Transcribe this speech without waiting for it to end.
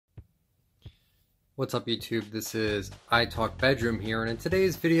What's up YouTube, this is ITalkBedroom here, and in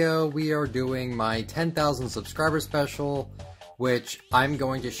today's video we are doing my 10,000 subscriber special, which I'm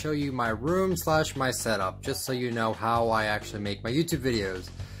going to show you my room / my setup, just so you know how I actually make my YouTube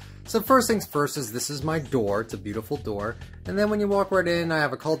videos. So first things first is this is my door. It's a beautiful door, and then when you walk right in I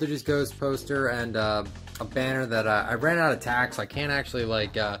have a Call of Duty's Ghost poster and a banner that I ran out of tack, so I can't actually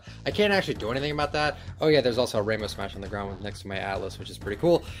do anything about that. Oh yeah, there's also a Rainbow Smash on the ground next to my Atlas, which is pretty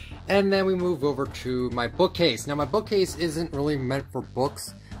cool. And then we move over to my bookcase. Now my bookcase isn't really meant for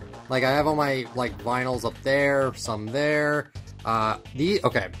books. Like I have all my vinyls up there, some there.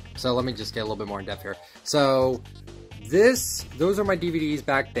 Okay, so let me just get a little bit more in depth here. So those are my DVDs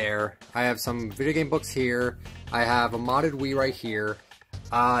back there. I have some video game books here. I have a modded Wii right here.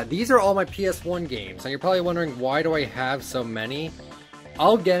 These are all my PS1 games. Now you're probably wondering, why do I have so many?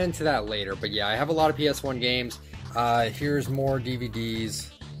 I'll get into that later, but yeah, I have a lot of PS1 games. Here's more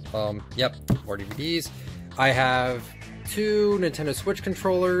DVDs. Yep, more DVDs. I have 2 Nintendo Switch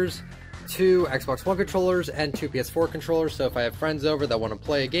controllers, 2 Xbox One controllers, and 2 PS4 controllers, so if I have friends over that want to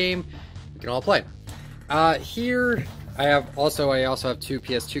play a game, we can all play. Here, I also have 2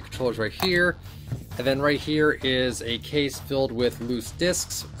 PS2 controllers right here. And then right here is a case filled with loose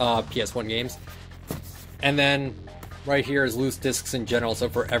discs, PS1 games. And then right here is loose discs in general, so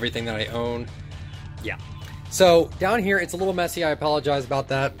for everything that I own. Yeah. So down here, it's a little messy, I apologize about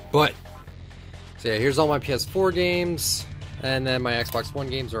that. But, so yeah, here's all my PS4 games. And then my Xbox One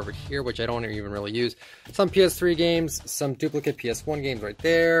games are over here, which I don't even really use. Some PS3 games, some duplicate PS1 games right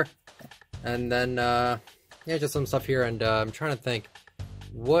there. And then, yeah, just some stuff here. And I'm trying to think.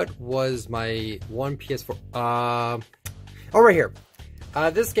 What was my one PS4? Oh, right here.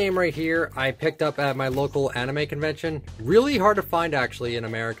 This game right here, I picked up at my local anime convention. Really hard to find, actually, in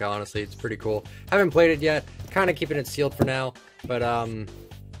America, honestly. It's pretty cool. Haven't played it yet. Kind of keeping it sealed for now. But,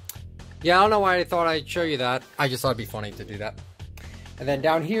 yeah, I don't know why I thought I'd show you that. I just thought it'd be funny to do that. And then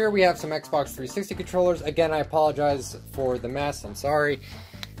down here, we have some Xbox 360 controllers. Again, I apologize for the mess. I'm sorry.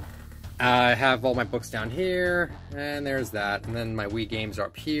 I have all my books down here, and there's that, and then my Wii games are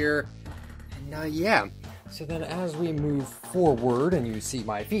up here, and yeah, so then as we move forward, and you see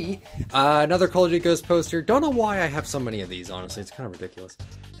my feet, another Call of Duty Ghost poster. Don't know why I have so many of these, honestly, it's kind of ridiculous.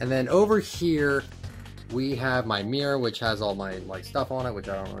 And then over here, we have my mirror, which has all my stuff on it, which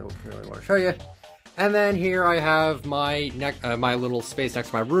I don't really want to show you. And then here I have my my little space next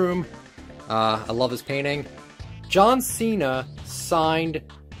to my room. I love this painting. John Cena signed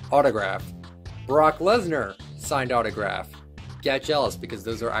autograph. Brock Lesnar signed autograph. Get jealous, because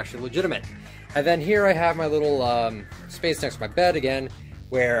those are actually legitimate. And then here I have my little space next to my bed again,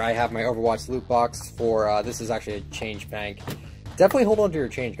 where I have my Overwatch loot box for, this is actually a change bank. Definitely hold on to your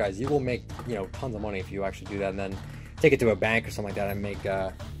change, guys. You will make, tons of money if you actually do that, and then take it to a bank or something like that and make,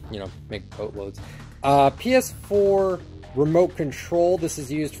 make boatloads. PS4 remote control. This is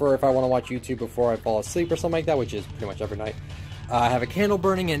used for if I want to watch YouTube before I fall asleep or something like that, which is pretty much every night. I have a candle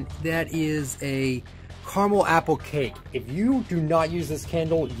burning, and that is a caramel apple cake. If you do not use this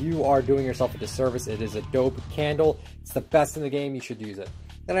candle, you are doing yourself a disservice. It is a dope candle. It's the best in the game. You should use it.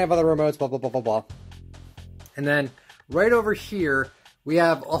 Then I have other remotes, blah, blah, blah, blah, blah. And then right over here, we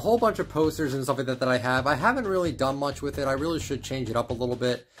have a whole bunch of posters and stuff like that I have. I haven't really done much with it. I really should change it up a little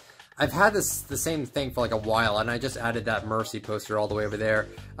bit. I've had the same thing for like a while, and I just added that Mercy poster all the way over there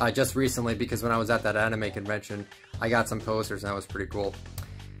just recently, because when I was at that anime convention, I got some posters, and that was pretty cool.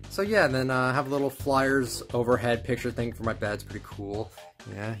 So yeah, and then I have a little flyers overhead picture thing for my bed. It's pretty cool.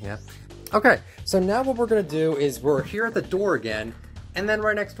 Yeah. Okay, so now what we're going to do is we're here at the door again, and then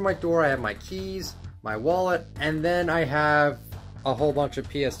right next to my door I have my keys, my wallet, and then I have a whole bunch of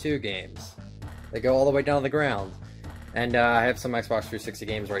PS2 games. They go all the way down to the ground. And I have some Xbox 360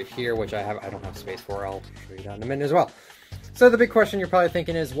 games right here, which I don't have space for. I'll show you down in a minute as well. So the big question you're probably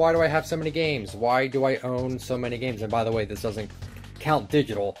thinking is, why do I have so many games? Why do I own so many games? And by the way, this doesn't count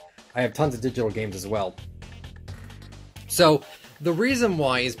digital. I have tons of digital games as well. So the reason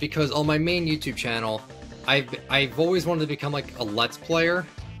why is because on my main YouTube channel, I've always wanted to become like a Let's Player,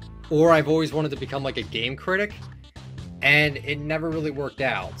 or I've always wanted to become like a game critic. And it never really worked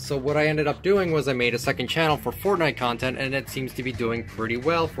out. So what I ended up doing was I made a second channel for Fortnite content, and it seems to be doing pretty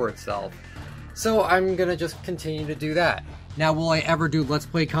well for itself. So I'm gonna just continue to do that. Now, will I ever do Let's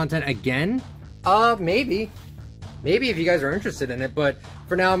Play content again? Maybe. Maybe if you guys are interested in it, but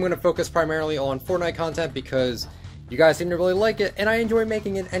for now I'm gonna focus primarily on Fortnite content because you guys seem to really like it, and I enjoy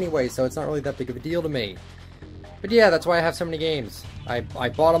making it anyway, so it's not really that big of a deal to me. But yeah, that's why I have so many games. I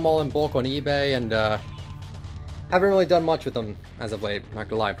bought them all in bulk on eBay, and haven't really done much with them as of late, not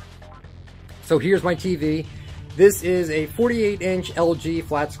gonna lie. So here's my TV. This is a 48-inch LG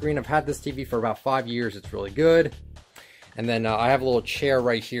flat screen. I've had this TV for about 5 years. It's really good. And then I have a little chair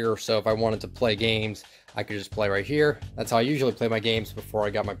right here, so if I wanted to play games, I could just play right here. That's how I usually play my games before I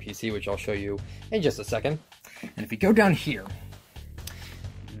got my PC, which I'll show you in just a second. And if you go down here,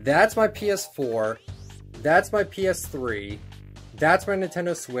 that's my PS4, that's my PS3, that's my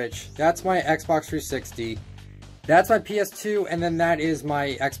Nintendo Switch, that's my Xbox 360, that's my PS2, and then that is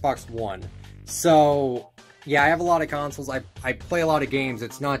my Xbox One. So, yeah, I have a lot of consoles. I play a lot of games.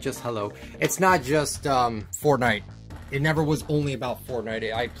 It's not just, it's not just Fortnite. It never was only about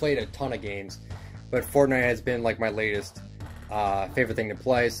Fortnite. I played a ton of games, but Fortnite has been like my latest favorite thing to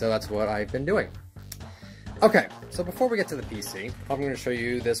play, so that's what I've been doing. Okay, so before we get to the PC, I'm going to show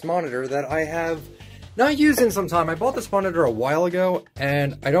you this monitor that I have not used in some time. I bought this monitor a while ago,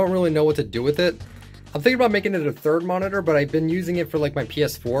 and I don't really know what to do with it. I'm thinking about making it a third monitor, but I've been using it for like my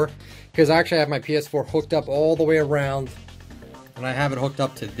PS4, because I actually have my PS4 hooked up all the way around, and I have it hooked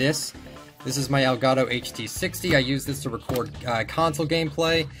up to this. This is my Elgato HT60. I use this to record console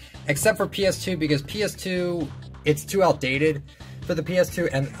gameplay, except for PS2, because PS2, it's too outdated for the PS2,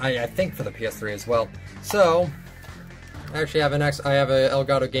 and I think for the PS3 as well. So, I actually have I have a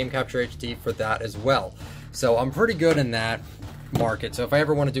Elgato Game Capture HD for that as well. So I'm pretty good in that market. So if I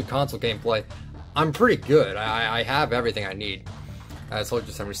ever want to do console gameplay, I'm pretty good. I have everything I need.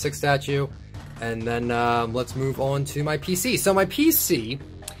 Soldier 76 statue, and then let's move on to my PC. So my PC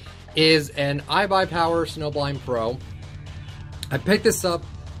is an iBuyPower Snowblind Pro. I picked this up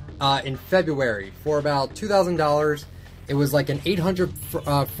in February for about $2,000. It was like an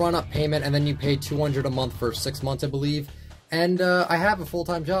 $800 front-up payment, and then you pay $200 a month for 6 months, I believe. And I have a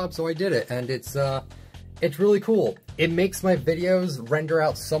full-time job, so I did it, and it's really cool. It makes my videos render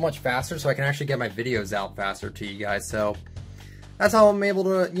out so much faster, so I can actually get my videos out faster to you guys. So that's how I'm able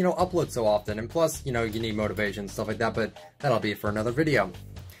to, you know, upload so often. And plus, you know, you need motivation and stuff like that, but that'll be for another video.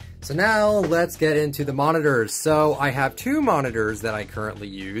 So now let's get into the monitors. So I have two monitors that I currently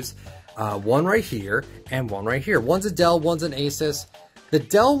use. One right here and one right here. One's a Dell, one's an Asus. The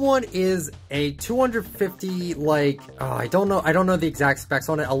Dell one is a 250, I don't know the exact specs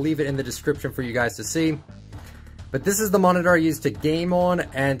on it. I'll leave it in the description for you guys to see. But this is the monitor I use to game on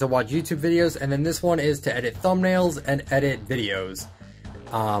and to watch YouTube videos, and then this one is to edit thumbnails and edit videos.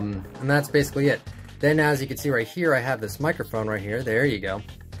 And that's basically it. Then as you can see right here, I have this microphone right here. There you go.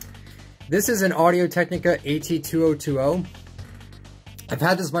 This is an Audio-Technica AT2020. I've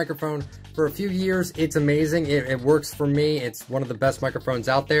had this microphone for a few years. It's amazing. It works for me. It's one of the best microphones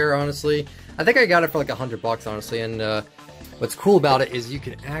out there, honestly. I think I got it for like $100, honestly. And what's cool about it is you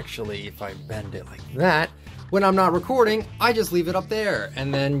can actually, if I bend it like that, when I'm not recording, I just leave it up there.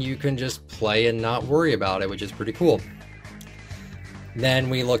 And then you can just play and not worry about it, which is pretty cool. Then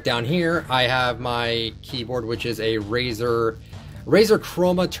we look down here. I have my keyboard, which is a Razer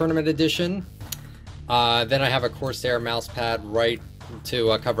Chroma Tournament Edition. Then I have a Corsair mouse pad right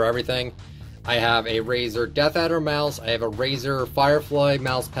to cover everything. I have a Razer Death Adder mouse. I have a Razer Firefly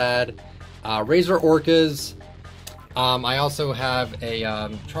mouse pad. Razer Orcas. I also have a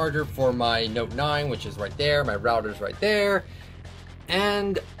charger for my Note 9, which is right there. My router's right there.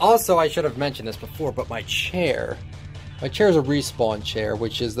 And also, I should have mentioned this before, but my chair. My chair is a Respawn chair,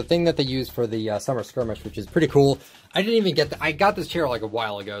 which is the thing that they use for the Summer Skirmish, which is pretty cool. I didn't even get I got this chair like a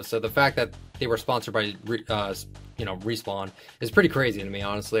while ago, so the fact that they were sponsored by Respawn is pretty crazy to me,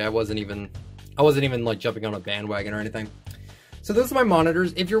 honestly. I wasn't even like jumping on a bandwagon or anything. So those are my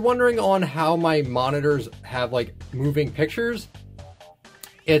monitors. If you're wondering on how my monitors have like moving pictures,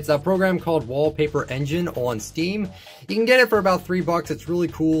 it's a program called Wallpaper Engine on Steam. You can get it for about $3. It's really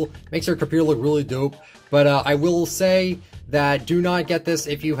cool. Makes your computer look really dope. But I will say that do not get this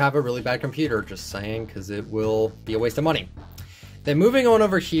if you have a really bad computer. Just saying, because it will be a waste of money. Then moving on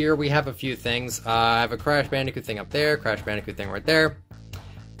over here, we have a few things. I have a Crash Bandicoot thing up there, Crash Bandicoot thing right there.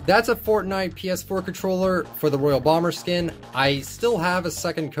 That's a Fortnite PS4 controller for the Royal Bomber skin. I still have a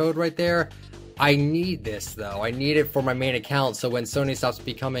second code right there. I need this though. I need it for my main account, so when Sony stops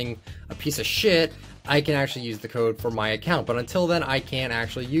becoming a piece of shit, I can actually use the code for my account. But until then, I can't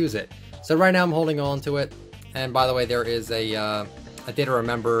actually use it. So right now I'm holding on to it. And by the way, there is a Day to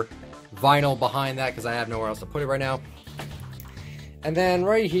Remember vinyl behind that because I have nowhere else to put it right now. And then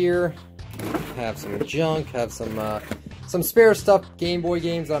right here, have some junk, have some spare stuff, Game Boy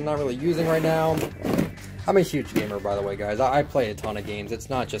games that I'm not really using right now. I'm a huge gamer, by the way, guys. I play a ton of games. It's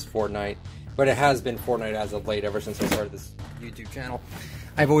not just Fortnite, but it has been Fortnite as of late, ever since I started this YouTube channel.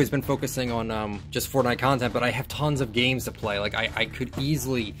 I've always been focusing on just Fortnite content, but I have tons of games to play. Like, I could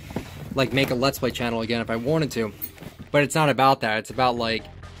easily, like, make a Let's Play channel again if I wanted to. But it's not about that. It's about, like,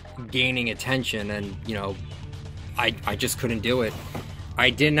 gaining attention and, you know, I just couldn't do it. I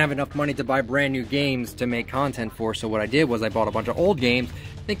didn't have enough money to buy brand new games to make content for, so what I did was I bought a bunch of old games,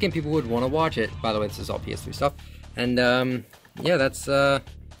 thinking people would want to watch it. By the way, this is all PS3 stuff. And, yeah, that's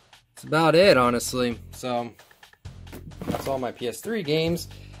about it, honestly. So, that's all my PS3 games.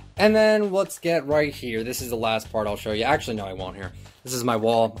 And then, let's get right here. This is the last part I'll show you. Actually, no, I won't here. This is my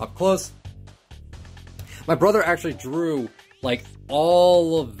wall up close. My brother actually drew, like,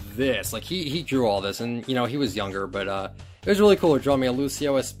 all of this. Like, he drew all this, and, you know, he was younger, but, it was really cool. He drew me a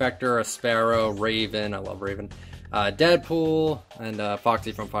Lucio, a Spectre, a Sparrow, Raven. I love Raven. Deadpool, and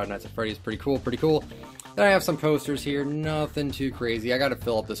Foxy from Five Nights at Freddy's. Pretty cool, pretty cool. Then I have some posters here. Nothing too crazy. I gotta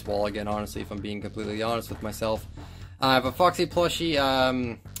fill up this wall again, honestly, if I'm being completely honest with myself. I have a Foxy plushie,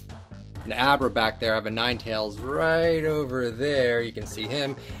 an Abra back there. I have a Ninetales right over there. You can see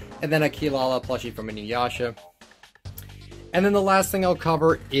him. And then a Kilala plushie from Inuyasha. And then the last thing I'll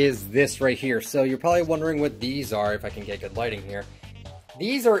cover is this right here. So you're probably wondering what these are, if I can get good lighting here.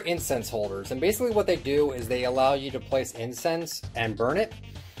 These are incense holders, and basically what they do is they allow you to place incense and burn it.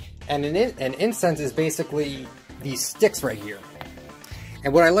 And an incense is basically these sticks right here.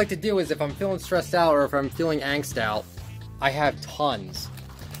 And what I like to do is if I'm feeling stressed out or if I'm feeling angst out, I have tons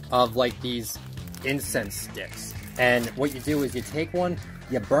of like these incense sticks. And what you do is you take one,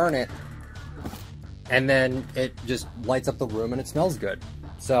 you burn it, and then it just lights up the room and it smells good.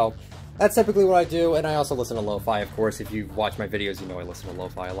 So that's typically what I do, and I also listen to lo-fi, of course. If you've watched my videos, you know I listen to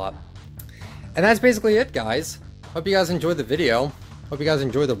lo-fi a lot. And that's basically it, guys. Hope you guys enjoyed the video. Hope you guys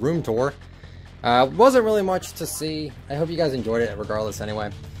enjoyed the room tour. Wasn't really much to see. I hope you guys enjoyed it regardless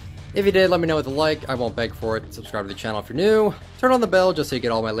anyway. If you did, let me know with a like. I won't beg for it. Subscribe to the channel if you're new. Turn on the bell just so you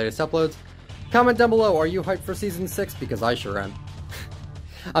get all my latest uploads. Comment down below, are you hyped for Season 6? Because I sure am.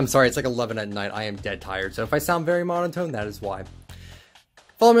 I'm sorry, it's like 11 at night. I am dead tired, so if I sound very monotone, that is why.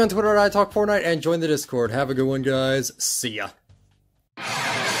 Follow me on Twitter at ITalkFortnite and join the Discord. Have a good one, guys. See ya.